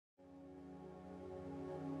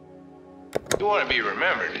If you want to be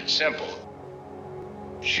remembered, it's simple.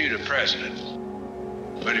 Shoot a president.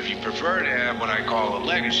 But if you prefer to have what I call a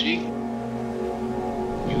legacy,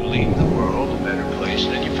 you leave the world a better place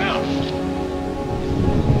than you found it.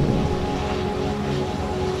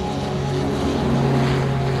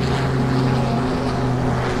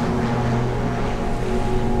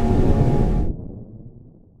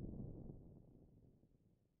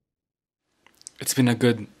 It's been a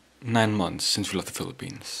good 9 months since we left the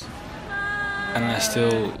Philippines, and I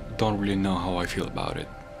still don't really know how I feel about it.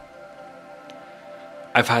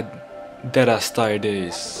 I've had dead-ass tired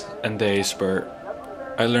days and days where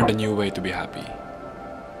I learned a new way to be happy.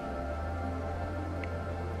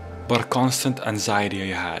 But a constant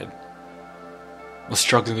anxiety I had was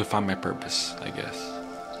struggling to find my purpose, I guess.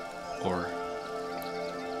 Or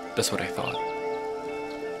that's what I thought.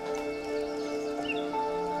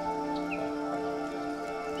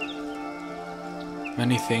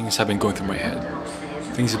 Many things have been going through my head.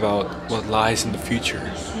 Things about what lies in the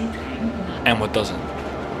future and what doesn't.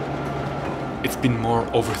 It's been more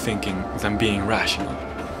overthinking than being rational,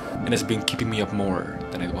 and it's been keeping me up more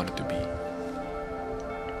than I wanted to be.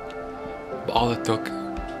 But all it took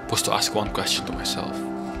was to ask one question to myself.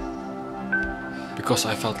 Because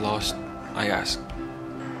I felt lost, I asked,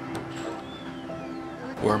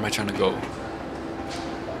 where am I trying to go?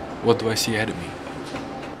 What do I see ahead of me?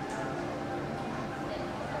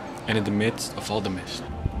 And in the midst of all the mist,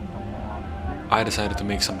 I decided to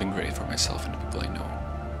make something great for myself and the people I know.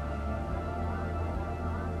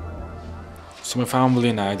 So my family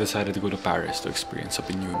and I decided to go to Paris to experience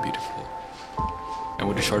something new and beautiful. And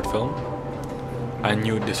with the short film, I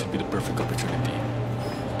knew this would be the perfect opportunity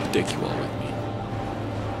to take you all with me.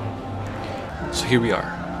 So here we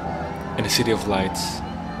are, in a city of lights,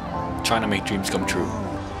 trying to make dreams come true.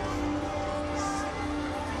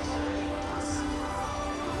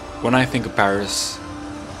 When I think of Paris,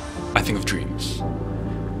 I think of dreams.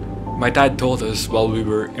 My dad told us while we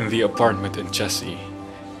were in the apartment in Chessy.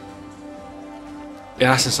 It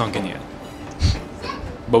hasn't sunk in yet,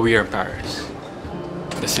 but we are in Paris,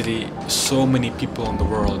 the city so many people in the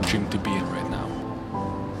world dream to be in right now.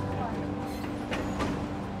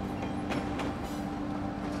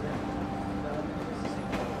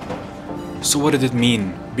 So what did it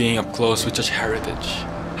mean being up close with such heritage?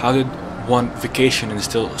 How did one vacation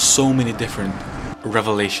instill so many different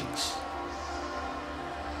revelations?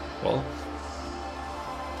 Well,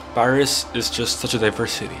 Paris is just such a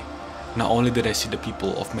diverse city. Not only did I see the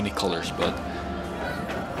people of many colors, but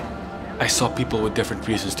I saw people with different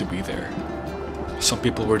reasons to be there. Some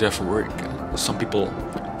people were there for work, some people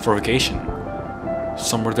for vacation,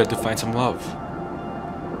 some were there to find some love.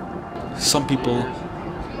 Some people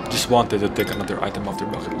just wanted to take another item off their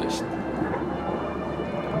bucket list.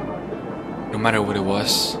 No matter what it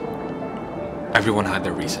was, everyone had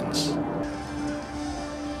their reasons.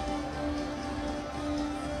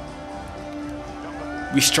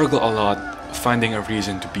 We struggle a lot finding a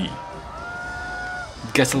reason to be.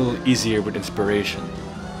 It gets a little easier with inspiration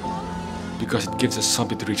because it gives us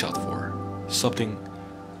something to reach out for, something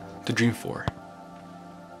to dream for.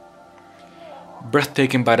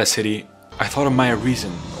 Breathtaken by the city, I thought of my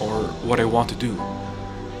reason or what I want to do.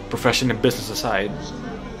 Profession and business aside,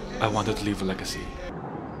 I wanted to leave a legacy.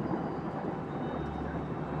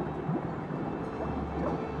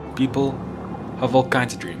 People have all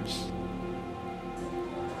kinds of dreams.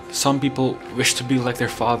 Some people wish to be like their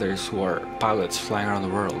fathers who are pilots flying around the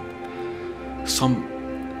world. Some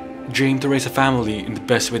dream to raise a family in the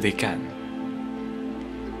best way they can.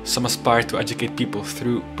 Some aspire to educate people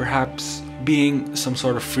through perhaps being some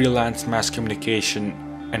sort of freelance mass communication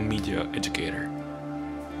and media educator.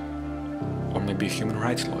 Or maybe a human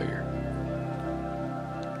rights lawyer.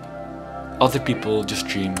 Other people just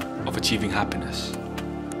dream of achieving happiness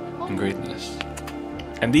and greatness.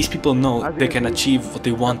 And these people know they can achieve what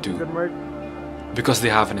they want to because they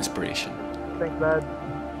have an inspiration. Thanks, Dad.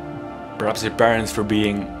 Perhaps their parents for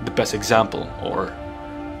being the best example, or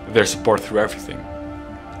their support through everything.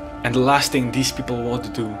 And the last thing these people want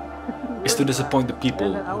to do is to disappoint the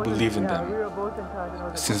people who believed in them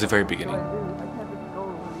since the very beginning.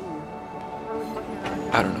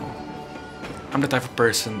 I don't know. I'm the type of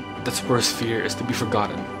person that's worst fear is to be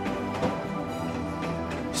forgotten.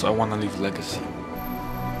 So I want to leave a legacy.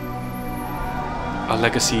 A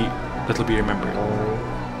legacy that will be remembered.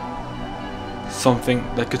 Something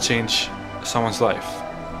that could change someone's life.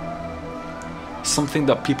 Something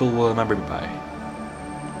that people will remember me by.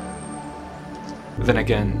 Then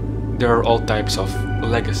again, there are all types of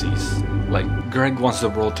legacies. Like Greg wants the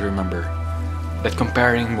world to remember that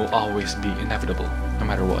comparing will always be inevitable, no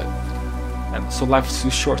matter what. And so life is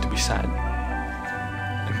too short to be sad.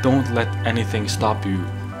 don't let anything stop you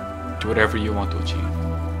to whatever you want to achieve,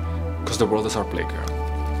 because the world is our playground.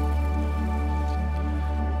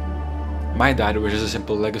 My dad wishes a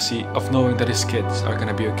simple legacy of knowing that his kids are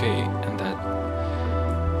gonna be okay and that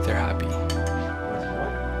they're happy.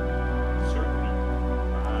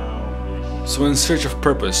 So in search of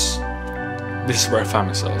purpose, this is where I found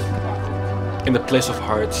myself, in the place of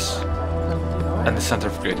hearts and the center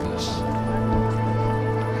of greatness.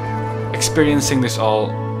 Experiencing this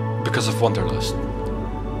all because of wanderlust.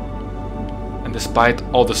 And despite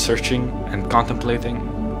all the searching and contemplating,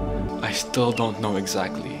 I still don't know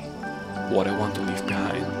exactly what I want to leave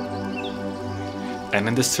behind. And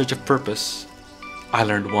in this search of purpose, I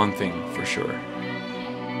learned one thing for sure.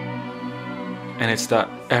 And it's that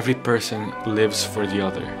every person lives for the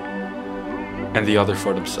other, and the other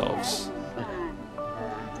for themselves.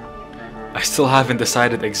 I still haven't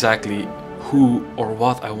decided exactly who or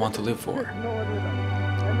what I want to live for.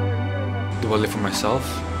 Do I live for myself?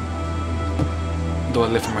 Do I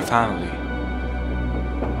live for my family?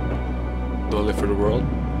 Do I live for the world?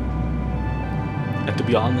 And to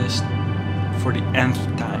be honest, for the nth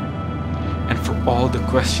time, and for all the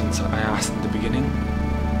questions I asked in the beginning,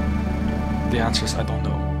 the answer is I don't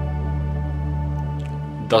know.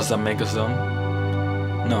 Does that make us dumb?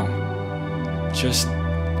 No. Just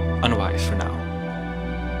unwise for now.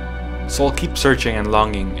 So I'll keep searching and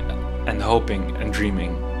longing and hoping and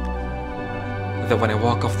dreaming that when I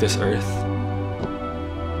walk off this earth,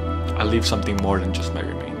 I'll leave something more than just my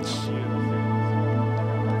remains.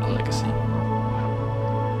 A legacy.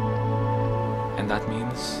 And that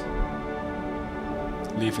means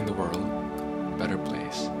leaving the world a better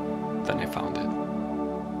place than I found it.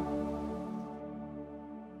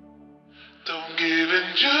 Don't give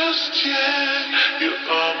in just yet, you're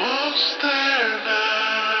almost there now.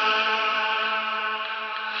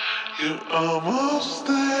 You're almost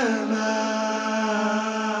there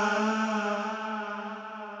now.